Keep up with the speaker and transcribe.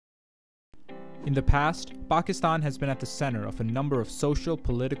In the past, Pakistan has been at the center of a number of social,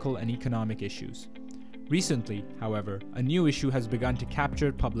 political, and economic issues. Recently, however, a new issue has begun to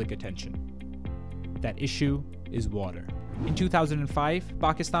capture public attention. That issue is water. In 2005,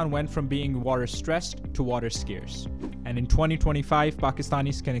 Pakistan went from being water-stressed to water-scarce. And in 2025,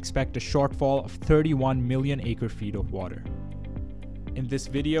 Pakistanis can expect a shortfall of 31 million acre-feet of water. In this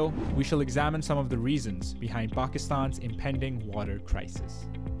video, we shall examine some of the reasons behind Pakistan's impending water crisis.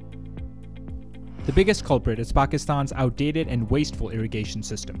 The biggest culprit is Pakistan's outdated and wasteful irrigation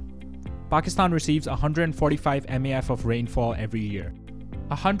system. Pakistan receives 145 MAF of rainfall every year.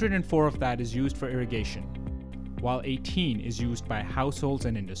 104 of that is used for irrigation, while 18 is used by households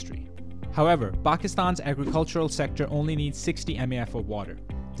and industry. However, Pakistan's agricultural sector only needs 60 MAF of water.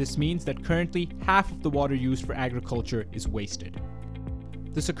 This means that currently half of the water used for agriculture is wasted.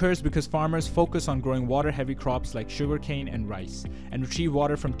 This occurs because farmers focus on growing water-heavy crops like sugarcane and rice, and retrieve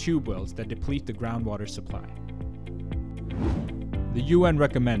water from tube wells that deplete the groundwater supply. The UN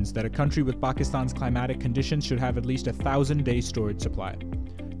recommends that a country with Pakistan's climatic conditions should have at least a 1,000-day storage supply.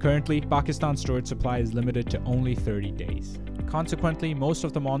 Currently, Pakistan's storage supply is limited to only 30 days. Consequently, most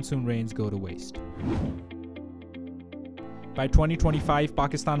of the monsoon rains go to waste. By 2025,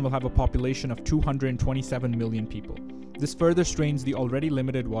 Pakistan will have a population of 227 million people. This further strains the already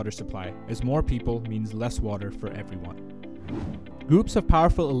limited water supply, as more people means less water for everyone. Groups of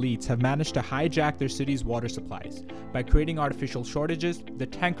powerful elites have managed to hijack their cities' water supplies. By creating artificial shortages, the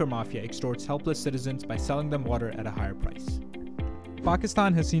tanker mafia extorts helpless citizens by selling them water at a higher price.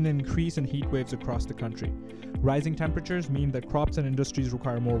 Pakistan has seen an increase in heat waves across the country. Rising temperatures mean that crops and industries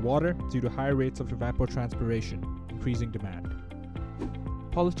require more water due to higher rates of evapotranspiration, increasing demand.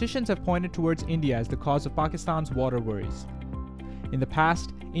 Politicians have pointed towards India as the cause of Pakistan's water worries. In the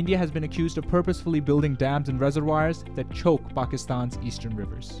past, India has been accused of purposefully building dams and reservoirs that choke Pakistan's eastern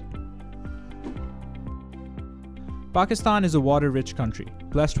rivers. Pakistan is a water-rich country,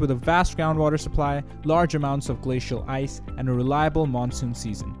 blessed with a vast groundwater supply, large amounts of glacial ice, and a reliable monsoon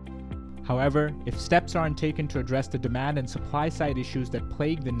season. However, if steps aren't taken to address the demand and supply side issues that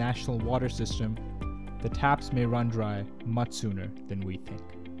plague the national water system, the taps may run dry much sooner than we think.